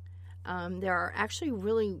 There are actually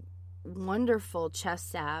really wonderful chest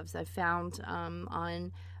salves I found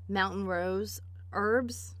on Mountain Rose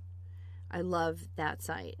Herbs. I love that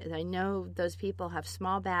site. And I know those people have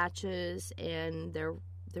small batches and they're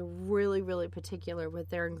really, really particular with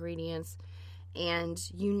their ingredients, and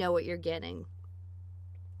you know what you're getting.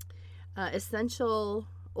 Essential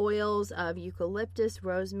oils of eucalyptus,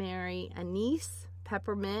 rosemary, anise,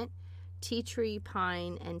 peppermint, tea tree,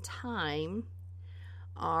 pine, and thyme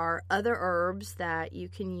are other herbs that you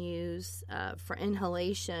can use for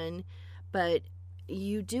inhalation, but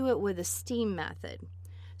you do it with a steam method.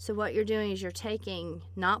 So what you're doing is you're taking,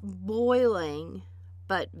 not boiling,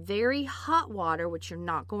 but very hot water, which you're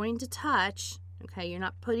not going to touch. Okay, you're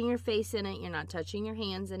not putting your face in it, you're not touching your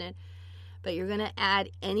hands in it, but you're going to add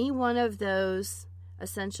any one of those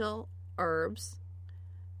essential herbs.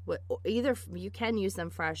 Either you can use them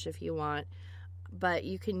fresh if you want, but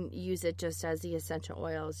you can use it just as the essential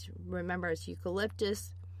oils. Remember, it's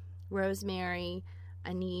eucalyptus, rosemary,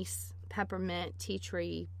 anise, peppermint, tea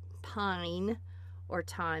tree, pine, or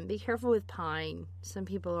thyme. Be careful with pine. Some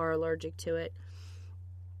people are allergic to it,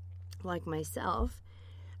 like myself.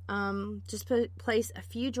 Just place a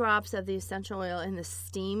few drops of the essential oil in the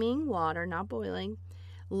steaming water, not boiling.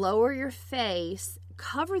 Lower your face.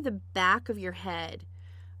 Cover the back of your head.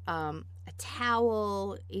 A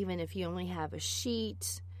towel, even if you only have a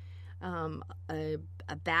sheet, a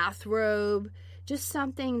bathrobe, just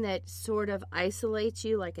something that sort of isolates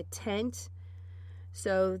you, like a tent,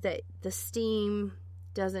 so that the steam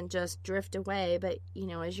doesn't just drift away, but,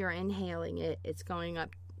 as you're inhaling it, it's going up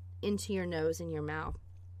into your nose and your mouth.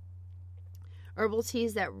 Herbal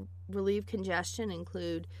teas that relieve congestion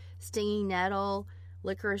include stinging nettle,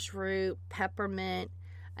 licorice root, peppermint,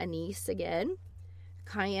 anise again,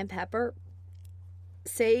 cayenne pepper,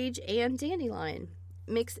 sage, and dandelion.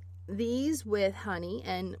 Mix these with honey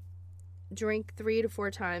and drink 3 to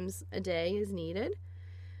 4 times a day as needed.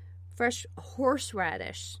 Fresh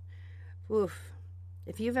horseradish. Oof.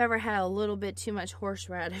 If you've ever had a little bit too much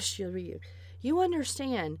horseradish, you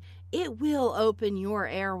understand. It will open your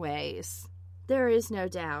airways. There is no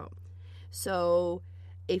doubt. So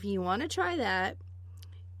if you want to try that,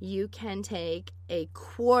 you can take a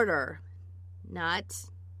quarter, not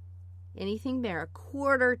anything bare, a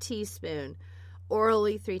quarter teaspoon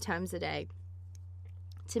orally 3 times a day.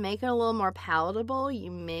 To make it a little more palatable, you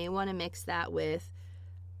may want to mix that with,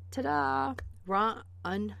 ta-da, raw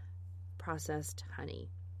unprocessed honey.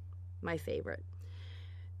 My favorite.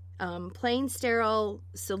 Plain sterile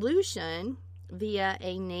solution via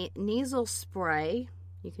a nasal spray,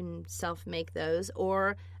 you can self-make those,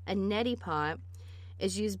 or a neti pot,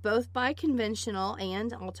 is used both by conventional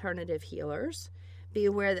and alternative healers. Be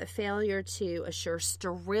aware that failure to assure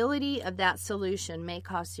sterility of that solution may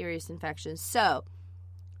cause serious infections. So,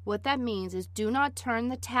 what that means is do not turn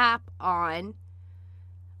the tap on,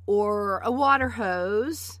 or a water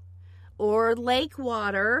hose, or lake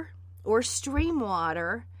water, or stream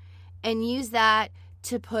water, and use that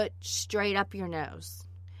to put straight up your nose.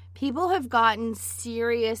 People have gotten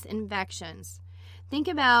serious infections. Think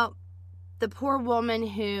about the poor woman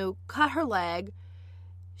who cut her leg.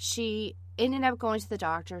 She ended up going to the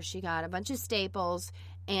doctor. She got a bunch of staples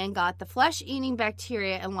and got the flesh-eating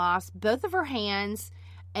bacteria and lost both of her hands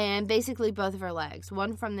and basically both of her legs.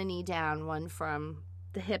 One from the knee down, one from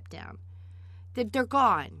the hip down. They're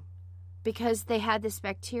gone because they had this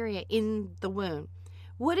bacteria in the wound.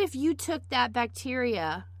 What if you took that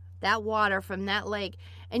bacteria, that water from that lake,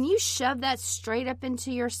 and you shoved that straight up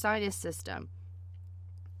into your sinus system?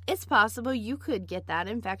 It's possible you could get that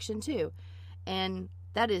infection too. And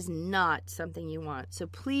that is not something you want. So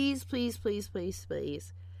please, please, please, please,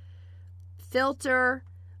 please, filter,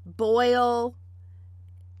 boil.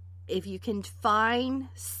 If you can find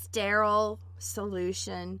sterile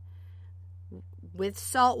solution with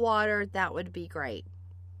salt water, that would be great.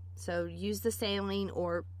 So use the saline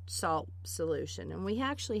or salt solution. And we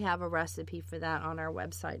actually have a recipe for that on our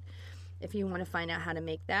website if you want to find out how to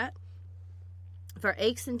make that. For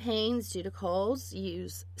aches and pains due to colds,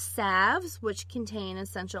 use salves, which contain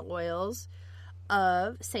essential oils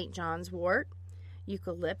of St. John's wort,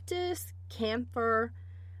 eucalyptus, camphor,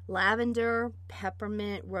 lavender,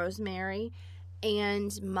 peppermint, rosemary,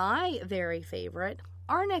 and my very favorite,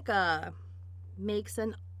 arnica. Makes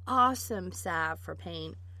an awesome salve for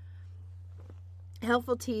pain.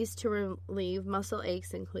 Helpful teas to relieve muscle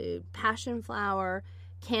aches include passion flower,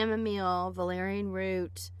 chamomile, valerian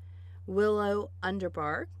root, willow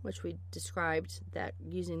underbark, which we described that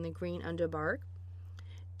using the green underbark,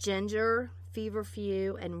 ginger,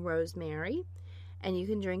 feverfew, and rosemary. And you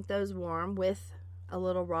can drink those warm with a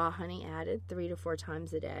little raw honey added 3 to 4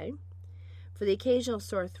 times a day. For the occasional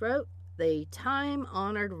sore throat, the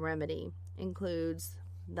time-honored remedy includes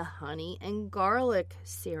the honey and garlic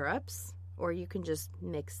syrups, or you can just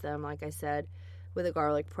mix them, like I said, with a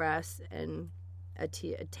garlic press and a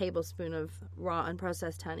tablespoon of raw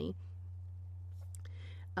unprocessed honey.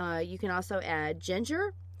 You can also add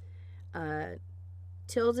ginger,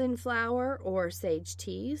 Tilden flower, or sage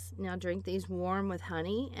teas. Now drink these warm with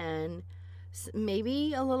honey and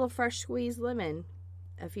maybe a little fresh squeezed lemon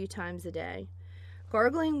a few times a day.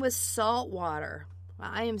 Gargling with salt water.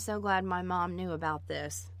 I am so glad my mom knew about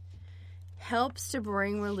this. Helps to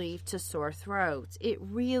bring relief to sore throats. It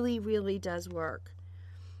really, really does work.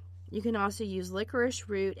 You can also use licorice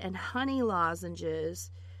root and honey lozenges,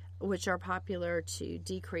 which are popular to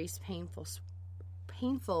decrease painful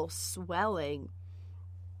swelling.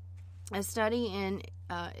 A study in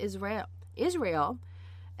Israel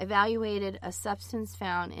evaluated a substance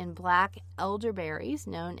found in black elderberries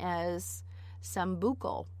known as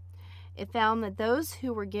sambucol. It found that those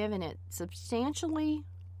who were given it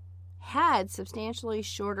had substantially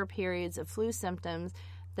shorter periods of flu symptoms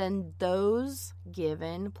than those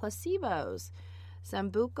given placebos.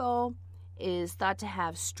 Sambucol is thought to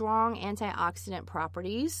have strong antioxidant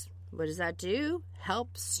properties. What does that do?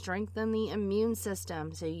 Helps strengthen the immune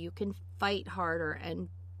system so you can fight harder and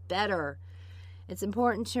better. It's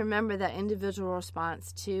important to remember that individual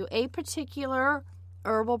response to a particular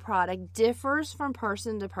herbal product differs from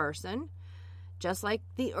person to person, just like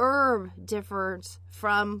the herb differs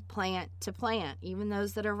from plant to plant, even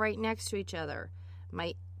those that are right next to each other.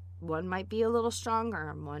 One might be a little stronger,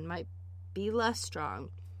 and one might be less strong.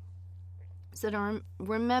 So to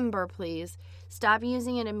remember, please, stop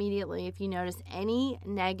using it immediately if you notice any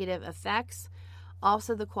negative effects.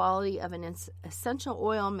 Also, the quality of an essential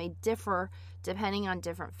oil may differ depending on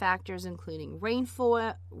different factors, including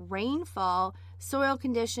rainfall, soil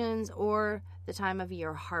conditions, or the time of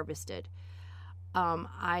year harvested.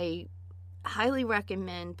 I highly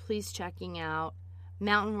recommend please checking out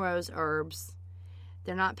Mountain Rose Herbs.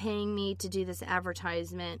 They're not paying me to do this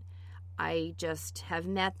advertisement. I just have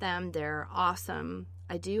met them. They're awesome.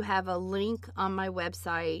 I do have a link on my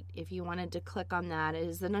website if you wanted to click on that. It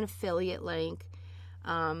is an affiliate link.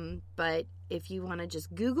 But if you want to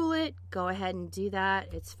just Google it, go ahead and do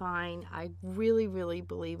that. It's fine. I really, really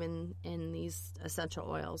believe in these essential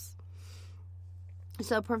oils.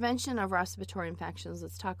 So prevention of respiratory infections.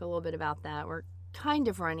 Let's talk a little bit about that. We're kind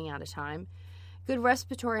of running out of time. Good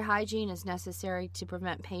respiratory hygiene is necessary to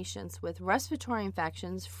prevent patients with respiratory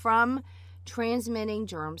infections from transmitting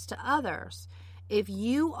germs to others. If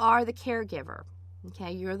you are the caregiver,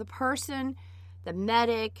 okay, you're the person, the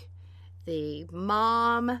medic, the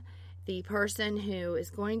mom, the person who is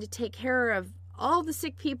going to take care of all the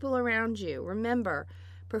sick people around you, remember,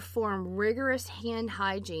 perform rigorous hand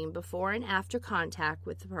hygiene before and after contact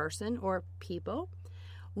with the person or people.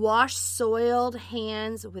 Wash soiled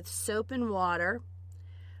hands with soap and water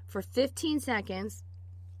for 15 seconds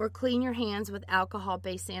or clean your hands with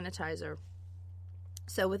alcohol-based sanitizer.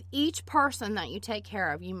 So with each person that you take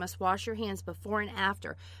care of, you must wash your hands before and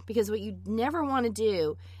after, because what you never want to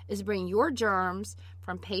do is bring your germs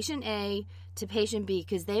from patient A to patient B,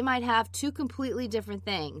 because they might have two completely different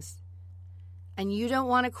things. And you don't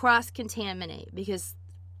want to cross-contaminate, because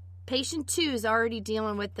patient 2 is already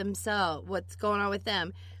dealing with themselves, what's going on with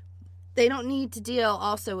them. They don't need to deal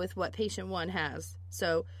also with what patient 1 has.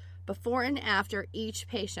 So before and after each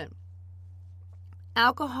patient.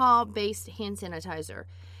 Alcohol-based hand sanitizer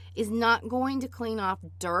is not going to clean off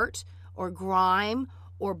dirt or grime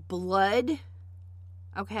or blood.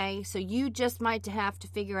 Okay, so you just might have to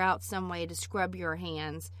figure out some way to scrub your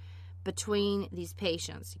hands between these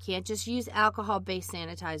patients. You can't just use alcohol-based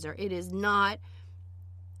sanitizer. It is not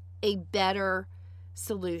a better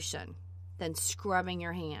solution than scrubbing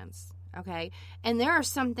your hands. Okay, and there are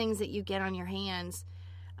some things that you get on your hands,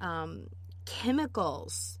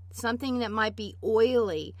 chemicals, something that might be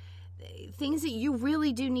oily, things that you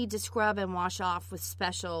really do need to scrub and wash off with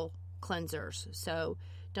special cleansers. So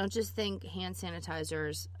don't just think hand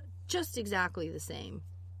sanitizers just exactly the same.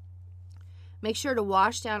 Make sure to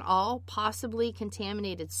wash down all possibly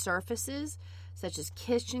contaminated surfaces, such as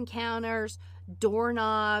kitchen counters,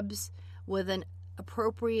 doorknobs, with an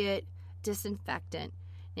appropriate disinfectant.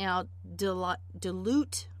 Now,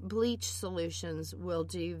 dilute bleach solutions will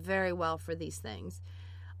do very well for these things.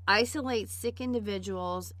 Isolate sick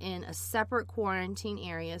individuals in a separate quarantine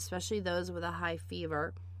area, especially those with a high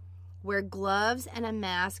fever. Wear gloves and a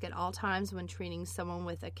mask at all times when treating someone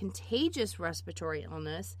with a contagious respiratory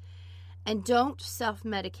illness. And don't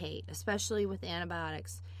self-medicate, especially with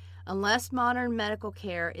antibiotics, unless modern medical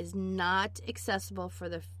care is not accessible for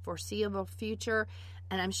the foreseeable future.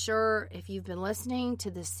 And I'm sure if you've been listening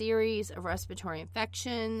to the series of respiratory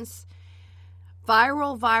infections,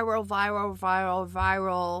 viral,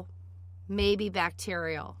 maybe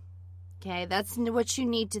bacterial. Okay, that's what you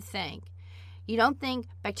need to think. You don't think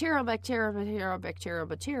bacterial,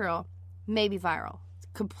 maybe viral. It's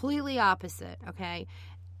completely opposite, okay?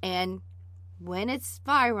 And when it's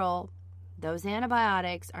viral, those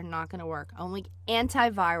antibiotics are not going to work. Only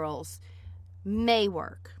antivirals may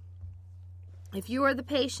work. If you are the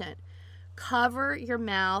patient, cover your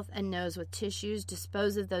mouth and nose with tissues.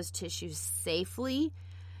 Dispose of those tissues safely.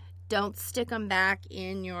 Don't stick them back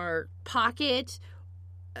in your pocket,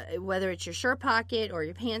 whether it's your shirt pocket or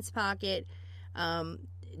your pants pocket.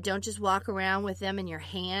 Don't just walk around with them in your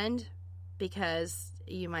hand, because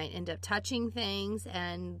you might end up touching things,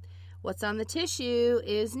 and what's on the tissue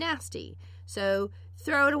is nasty. So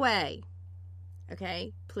throw it away.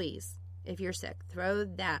 Okay? Please. If you're sick, throw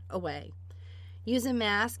that away. Use a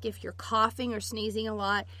mask if you're coughing or sneezing a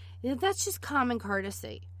lot. That's just common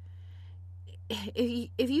courtesy.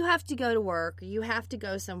 If you have to go to work, or you have to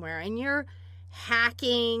go somewhere, and you're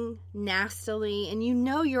hacking nastily, and you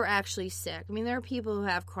know you're actually sick. I mean, there are people who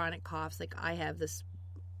have chronic coughs, like I have this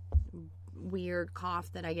weird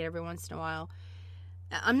cough that I get every once in a while.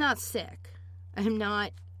 I'm not sick. I'm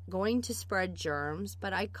not going to spread germs,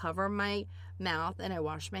 but I cover my mouth and I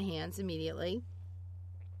wash my hands immediately.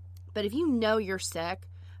 But if you know you're sick,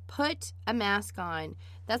 put a mask on.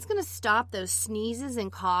 That's going to stop those sneezes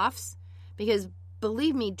and coughs, because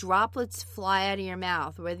believe me, droplets fly out of your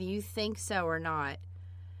mouth, whether you think so or not.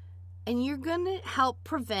 And you're going to help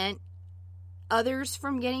prevent others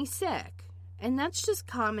from getting sick. And that's just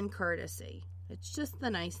common courtesy. It's just the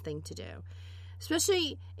nice thing to do.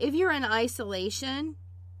 Especially if you're in isolation.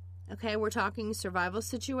 Okay, we're talking survival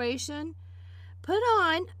situation. Put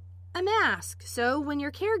on a mask. So when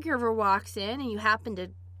your caregiver walks in and you happen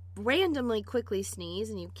to randomly quickly sneeze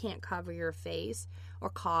and you can't cover your face or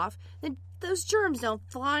cough, then those germs don't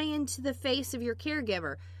fly into the face of your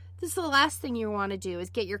caregiver. This is the last thing you want to do, is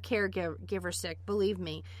get your caregiver sick, believe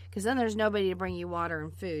me, because then there's nobody to bring you water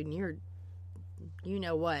and food, and you're, you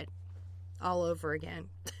know what, all over again.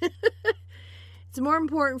 It's more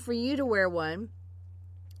important for you to wear one.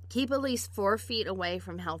 Keep at least 4 feet away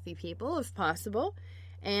from healthy people if possible.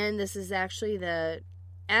 And this is actually the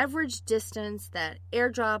average distance that air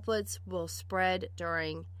droplets will spread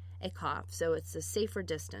during a cough. So it's a safer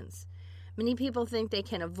distance. Many people think they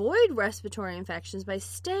can avoid respiratory infections by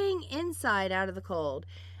staying inside out of the cold.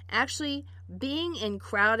 Actually, being in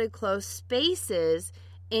crowded, close spaces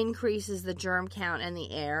increases the germ count in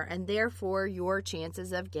the air, and therefore your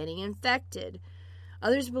chances of getting infected.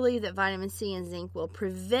 Others believe that vitamin C and zinc will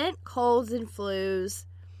prevent colds and flus.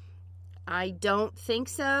 I don't think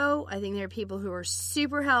so. I think there are people who are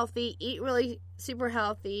super healthy, eat really super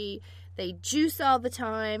healthy, they juice all the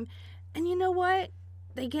time, and you know what?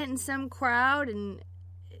 They get in some crowd, and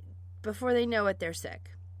before they know it, they're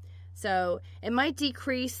sick. So it might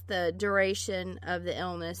decrease the duration of the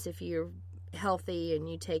illness if you're healthy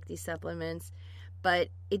and you take these supplements, but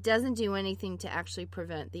it doesn't do anything to actually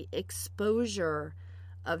prevent the exposure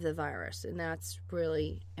of the virus, and that's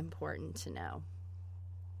really important to know.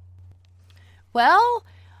 Well,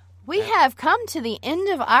 we have come to the end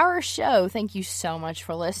of our show. Thank you so much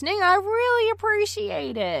for listening. I really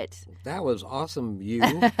appreciate it. That was awesome, you.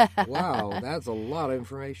 Wow, that's a lot of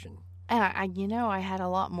information. I had a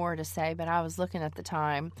lot more to say, but I was looking at the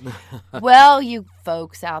time. Well, you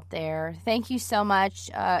folks out there, thank you so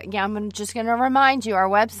much. I'm just going to remind you, our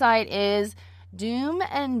website is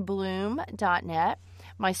doomandbloom.net.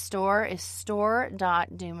 My store is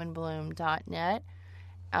store.doomandbloom.net.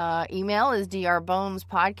 Email is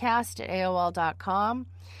drbonespodcast@aol.com.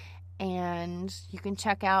 And you can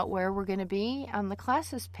check out where we're going to be on the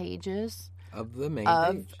classes pages of the main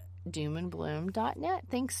page. doomandbloom.net.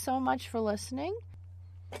 Thanks so much for listening.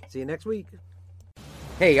 See you next week.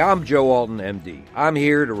 Hey, I'm Joe Alton, MD. I'm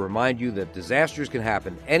here to remind you that disasters can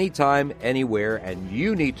happen anytime, anywhere, and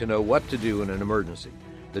you need to know what to do in an emergency.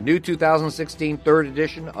 The new 2016 third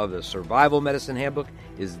edition of the Survival Medicine Handbook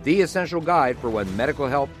is the essential guide for when medical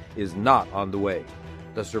help is not on the way.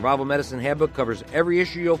 The Survival Medicine Handbook covers every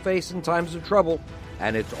issue you'll face in times of trouble,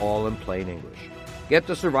 and it's all in plain English. Get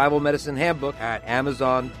the Survival Medicine Handbook at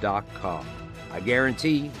Amazon.com. I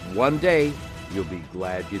guarantee one day you'll be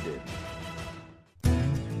glad you did.